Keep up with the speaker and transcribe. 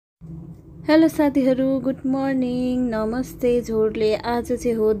Hello साथीहरु, good morning, नमस्ते। झोरले आज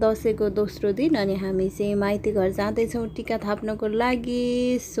चाहिँ हो दशैंको दोस्रो दिन अनि हामी चाहिँ माइती घर जाँदैछौँ टिका थाप्नको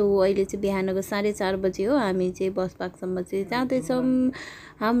लागि। सो अहिले चाहिँ बिहानको 4:30 बजे हो। हामी चाहिँ बस पार्कसम्म चाहिँ जाँदैछौँ।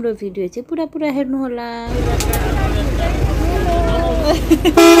 हाम्रो भिडियो चाहिँ पुरा हेर्नु होला।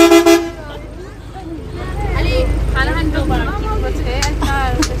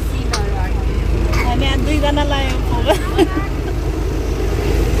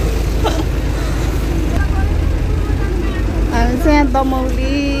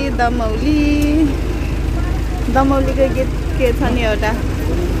 दमौलीको गीत के छ नि एउटा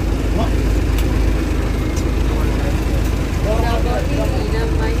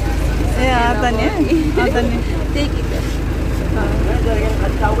त्यही गीत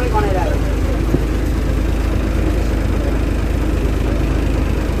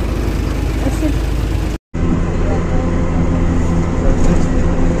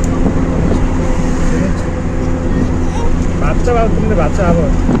तुमले भात छ अब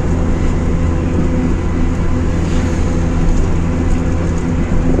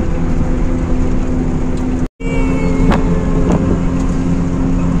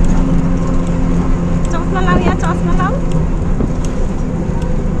चस्मा लाऊ या चस्मा लाऊ।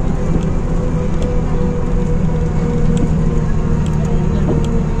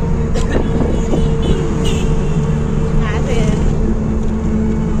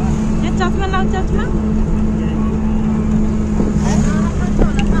 चस्मा लाऊ चस्मा।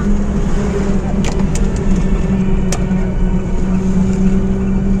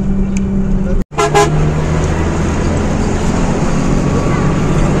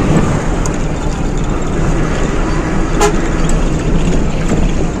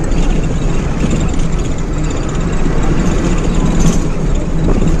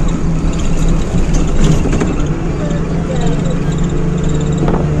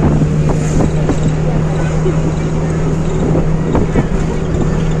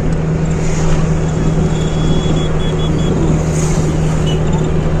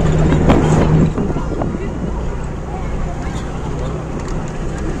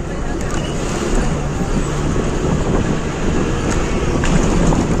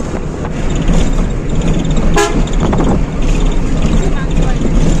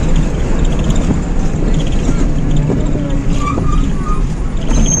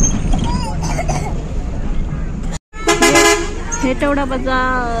 हेटौडा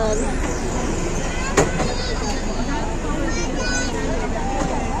बजार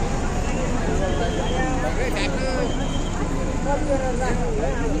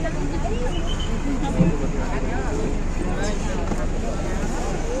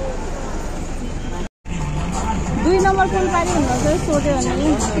दुई नम्बर कुन पारी हुनुहुन्छ सोध्यो भने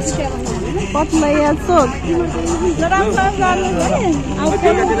पथलैया सोध राम्रो जानु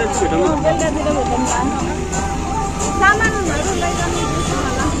बेलुकातिर भेटौँ। सामानहरू लैजानु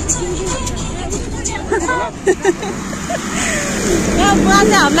यहाँ बुवा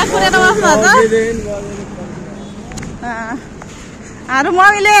चाहिँ हामीलाई कुरेर बस्नुहुन्छ। हाम्रो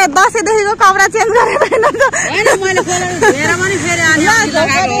मम्मीले दसैँदेखिको कपडा चेन्ज गरेर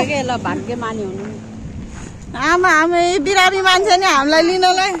आमा हामी बिरामी मान्छे नि हामीलाई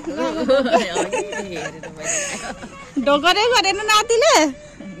लिनलाई ढोकरै गरेन नातिले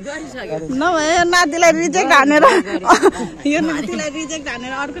नभए नातिलाई रिजेक्ट हानेर यो नातिलाई रिजेक्ट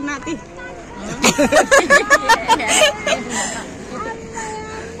हानेर अर्को नाति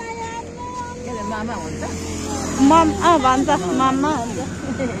भन्छ मामा हुन्छ।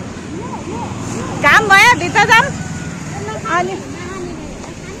 काम भयो भित्र जाम अनि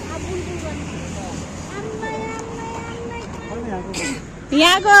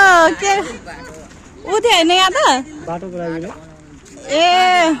यहाँको के उ थियो होइन यहाँ त बाटोको लागि ए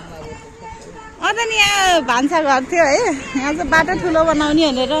अन्त नि यहाँ भान्सा घर थियो है। यहाँ चाहिँ बाटो ठुलो बनाउने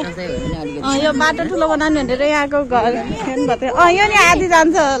भनेर यो बाटो ठुलो बनाउने भनेर यहाँको घर हेर्नु भएको थियो। यो नि आधी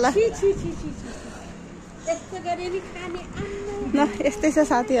जान्छ होला। ल यस्तै छ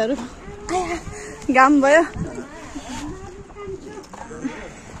साथीहरू, घाम भयो।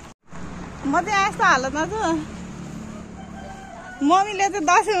 म चाहिँ यस्तो हालतमा छु। मम्मीले चाहिँ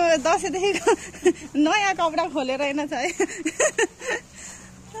दसैँदेखिको नयाँ कपडा खोलेर होइन छ है।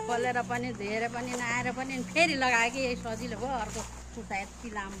 खोलेर पनि धोएर पनि नआएर पनि फेरि लगायो कि यही सजिलो भयो। अर्को खुर्सा यति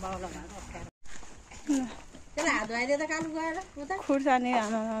लामो लगाएको त्यसलाई हात धुवाइदियो त कालु गएर खुर्सानी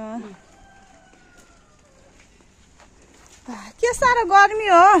के साह्रो गर्मी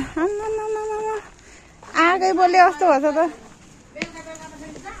हो। आगै बोले जस्तो हुन्छ त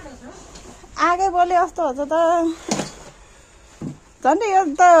आगै बोले जस्तो हुन्छ त झन् यो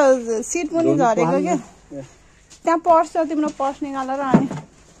त सिट पनि झरेको के त्यहाँ पर्छ तिम्रो पर्स निकालेर अनि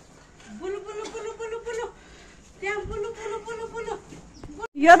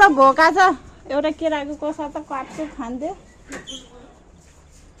यो त भोका छ एउटा केराको कोसा त काट्छु खान्थ्यो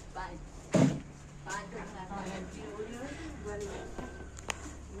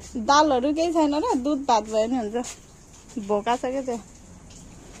दालहरू केही छैन र दुध भात भयो नि हुन्छ भोका छ के त्यो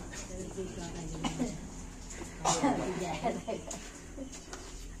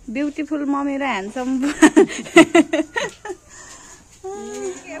ब्युटिफुल मम्मी र ह्यान्डसम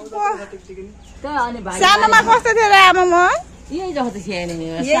सानोमा कस्तो थियो र आमा म यही जस्तो थियो नि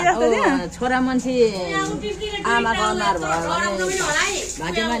छोरा मान्छे आमाको अनुहार भयो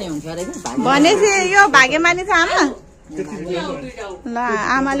भाग्यमानी हुन्थ्यो अरे भनेपछि यो भाग्यमानी छ आमा ल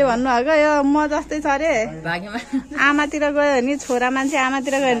आमाले भन्नुभएको यो म जस्तै छ अरे आमातिर गयो भने छोरा मान्छे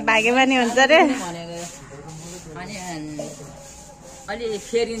आमातिर गयो भने भाग्यमानी हुन्छ अरे अनि अलि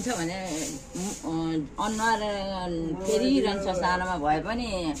फेरिन्छ भने अनुहार फेरिरहन्छ सानोमा भए पनि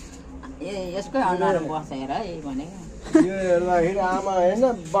यसकै अनुहार बस्छ हेर है भनेको यो हेर्दाखेरि आमा होइन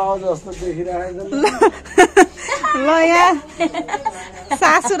बाउ जस्तो देखिरहेको ल यहाँ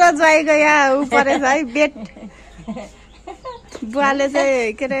सासु र ज्वाइँको यहाँ ऊ परेछ है बेट बुवाले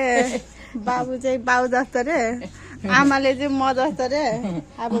चाहिँ के अरे बाबु चाहिँ बाउ जस्तो रे आमाले चाहिँ म जस्तो रे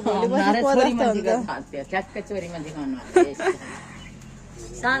अब भोलि पछि को जस्तो हुन्छ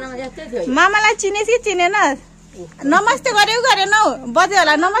मामालाई चिनेस् कि चिनेन नमस्ते गर्यौ गरेनौ बजे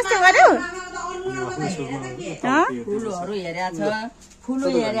होला नमस्ते गर्यौ फुलहरू हेरेको छ फुल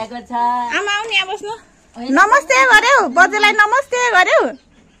हेरेको छ आमा आउनु यहाँ बस्नु नमस्ते गर्यौ बजेलाई नमस्ते गर्यौ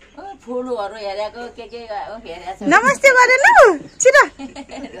फुलहरू हेरेको के हेरेको छ नमस्ते गरेनौ छिटो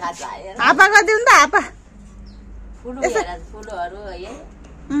हापा गरिदिउ नि त हापा फुलहरू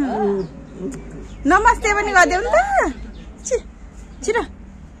नमस्ते पनि गरिदेऊ नि त छिटो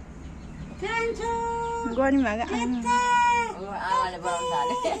गर्नु भएको आमाले बनाउनु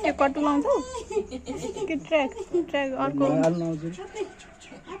थाल्यो त्यो कटु लाउँछौ कि ट्र्याक अर्को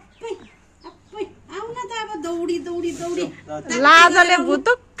लाजले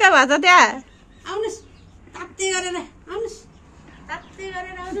भुतुक्क भएछ त्यहाँ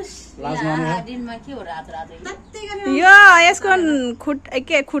यो यसको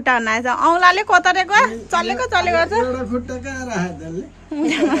खुट्टा हुनाएछ औँलाले कोतरेको चलेको छ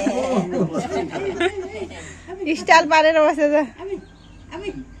स्टाइल पारेर बसेछ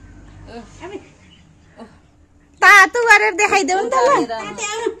तातु गरेर देखाइदेऊ नि त ल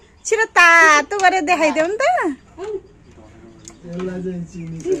छिटो तातु गरेर देखाइदेऊ नि त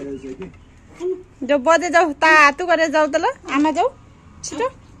जो बजे जाऊ तातु गरेर जाऊ त ल आमा जाऊ छिटो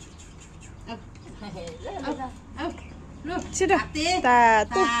छिटो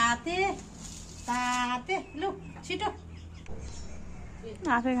तातु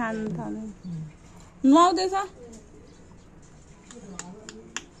आफै खानु थाल्नु नुहाउँदैछ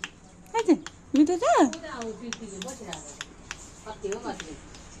मिठो छ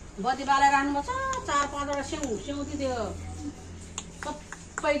बत्ती बालेर राख्नुपर्छ 4-5वटा स्याउती त्यो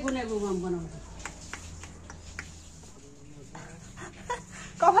सबै गुनेको बनाउँछ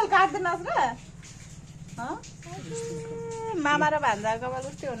कपाल काट्दैनस् र मामा र भान्जा कपाल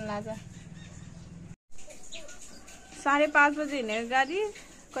कस्तै हुनु लाग्छ 5:30 बजे हिँडेको गाडी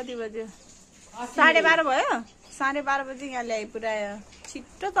कति बज्यो 12:30 भयो 12:30 बजे यहाँ ल्याइ पुऱ्यायो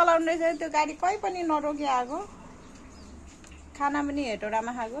छिट्टो चलाउने रहेछ त्यो गाडी कहीँ पनि नरोकी आएको खाना पनि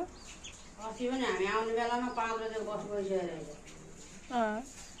हेटौडामा खाएको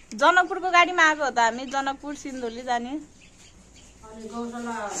जनकपुरको गाडीमा आएको हो त हामी जनकपुर सिन्धुली जाने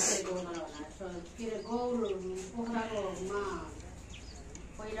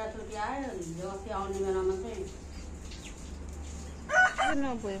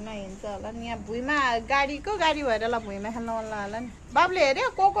भुइँमा हिँड्छ होला नि यहाँ भुइँमा गाडीको गाडी भएर ल भुइँमा खेल्न मन होला नि बाबुले हेऱ्यो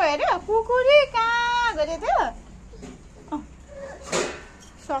को हेऱ्यो कुकुरी कहाँ गरेको थियो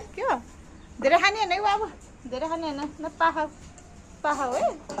सक्यो धेरै खाने होइन कि बाबु धेरै खाने होइन न पाखा हो है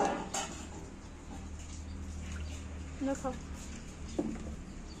न खाऊ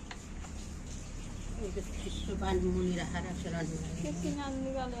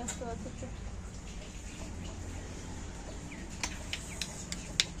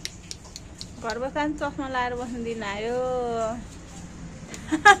घर बस्दा पनि चस्मा लाएर बस्नु दिन आयो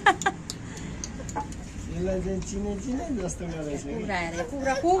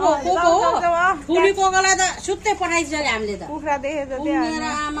कुखुरा देखेको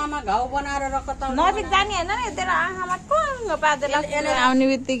नजिक जाने होइन नि तेरो आँखामा टुङ्गो पार्दै आउने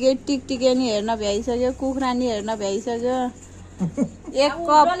बित्तिकै टिकटिके नि हेर्न भ्याइसक्यो कुखुरा नि हेर्न भ्याइसक्यो एक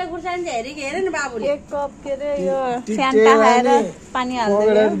कप के अरे यो स्यान्टा खाएर पानी हाल्दै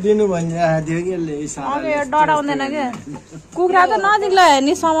डराउँदैन क्या कुखुरा त नजिक लगायो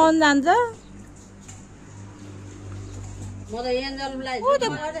नि समाउनु जान्छ म त एन्जललाई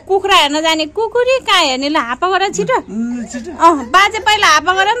कुखुरा हेर्न जाने कुकुरी कहाँ हेर्ने ल हापा गर छिटो बाजे पहिला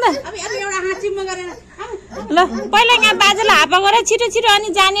हापा गर नि त अब एउटा हाँसीमा गरेर ल पहिला यहाँ बाजेलाई हापा गर छिटो छिटो अनि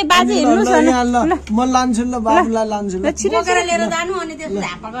जाने बाजे हेर्नुहोस् म लान्छु ल बाबुलाई लान्छु ल छिटो बोकेर लिएर जानु अनि त्यसले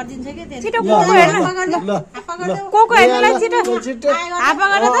हापा गरिदिन्छ कि त्यसले छिटो कोको हेर्न कोको हेर्नलाई छिटो हापा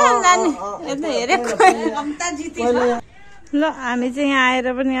गर त जाने यता हेरेको कम्ता जिते ल हामी चाहिँ यहाँ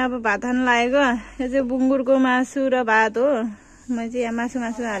आएर पनि अब भात खान लागेको यो चाहिँ बुङ्गुरको मासु र भात हो म चाहिँ यहाँ मासु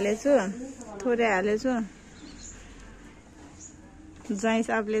हालेछु थोरै हालेछु ज्वाइँ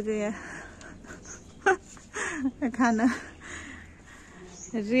साहबले चाहिँ यहाँ खाना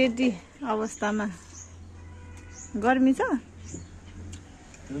रेडी अवस्थामा गर्मी छ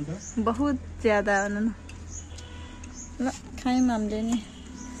बहुत ज्यादा भनौँ न ल खायौँ हामीले नि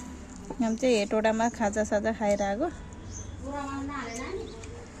हामी चाहिँ हेटौडामा खाजा साजा खाएर आएको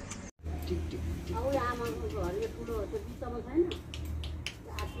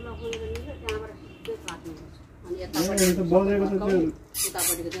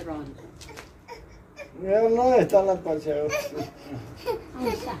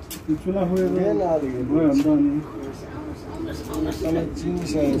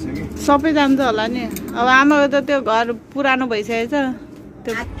सबै जान्छ होला नि अब आमाको त त्यो घर पुरानो भइसकेको छ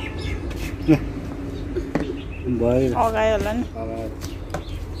त्यो अगायो होला नि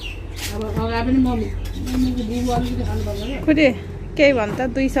खुदी केही भन्छ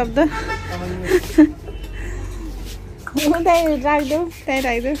दुई शब्द त्यहीँ राखिदेऊ त्यहीँ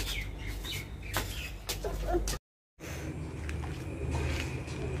राखिदेऊ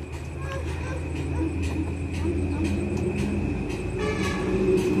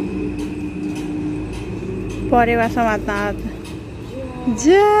परेवा समात्न हात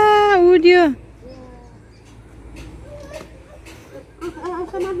जा उड्यो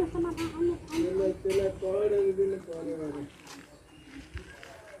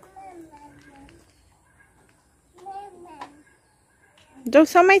जाऊ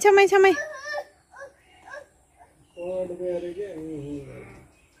समय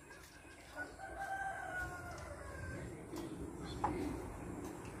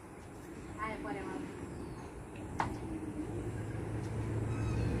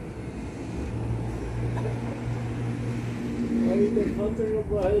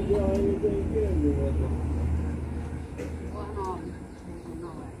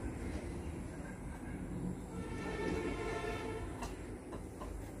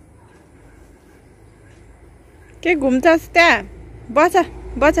के घुम्छस् त्यहाँ बस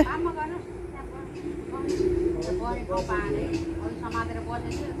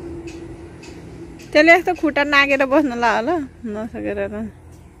त्यसले यस्तो खुट्टा नागेर बस्न ला होला नसकेर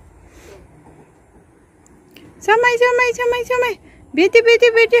समय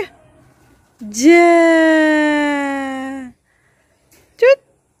भेट्यो जे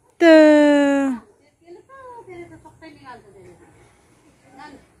चुत्त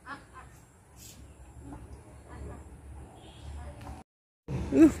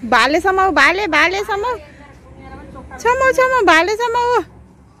भाले समाउ भाले समाउ भाले समाउ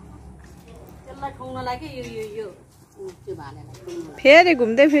फेरि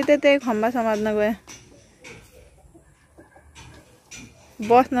घुम्दै फिर्दै त्यही खम्बा समात्न गयो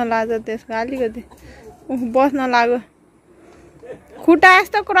बस्न लाग्यो त्यसको अलिकति बस्न लाग्यो खुट्टा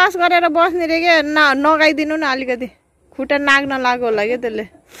यस्तो क्रस गरेर बस्ने रे के नगाइदिनु न अलिकति खुट्टा नाग्न लाग्यो होला क्या त्यसले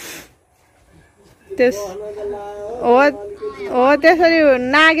त्यस हो त्यसरी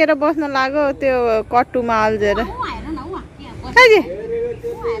नागेर बस्न लाग्यो त्यो कट्टुमा अल्झेर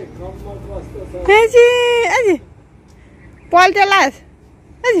अझै पल्टेलास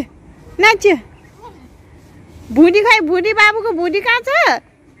अझै नाच्यो भुडी खै भुडी बाबुको भुडी कहाँ छ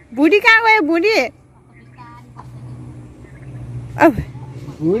भुडी कहाँ गयो भुडी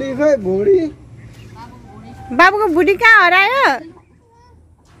भुडी खै भुडी बाबुको भुडी कहाँ हरायो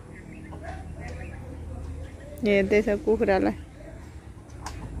हेर्दैछ कुखुरालाई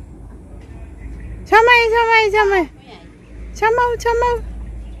समाउ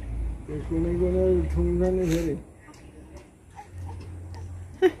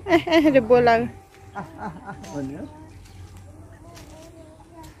बोला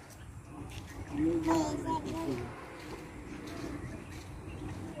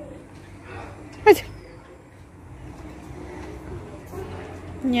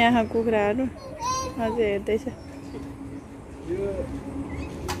यहाँ कुखुराहरू अझै हेर्दैछ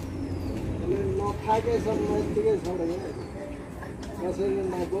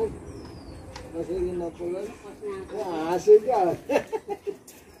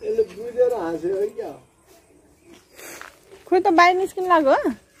खोइ त बाहिर निस्किन लाग्यो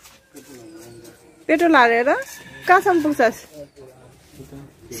पेट्रोल हालेर कहाँसम्म पुग्छस्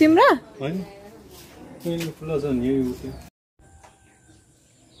सिमरा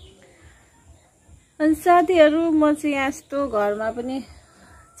अनि साथीहरू म चाहिँ यहाँ यस्तो घरमा पनि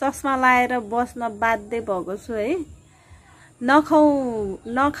चस्मा लाएर बस्न बाध्य भएको छु है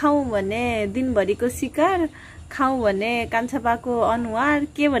नखाउँ भने दिनभरिको शिकार खाउँ भने कान्छापाको अनुहार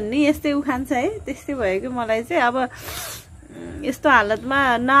के भन्ने यस्तै उखान छ है त्यस्तै भयो कि मलाई चाहिँ अब यस्तो हालतमा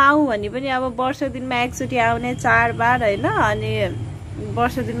नआउँ भने पनि अब वर्ष दिनमा एकचोटि आउने चाडबाड हैन अनि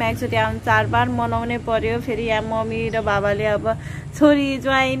वर्ष दिनमा एकचोटि आउने चाडबाड मनाउनै पर्यो फेरि यहाँ मम्मी र बाबाले अब छोरी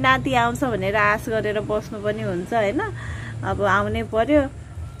ज्वाइँ नाति आउँछ भनेर आश गरेर बस्नु पनि हुन्छ हैन अब आउनै पर्यो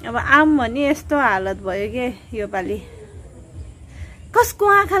अब आम भने यस्तो हालत भयो के योपालि कसको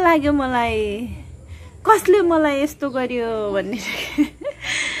आँखा लाग्यो मलाई कसले मलाई यस्तो गर्यो भन्ने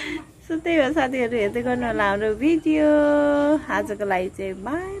सो त्यही हो साथीहरू हेर्दै गर्नु होला हाम्रो भिडियो आजको लागि चाहिँ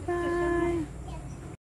बाई बाई।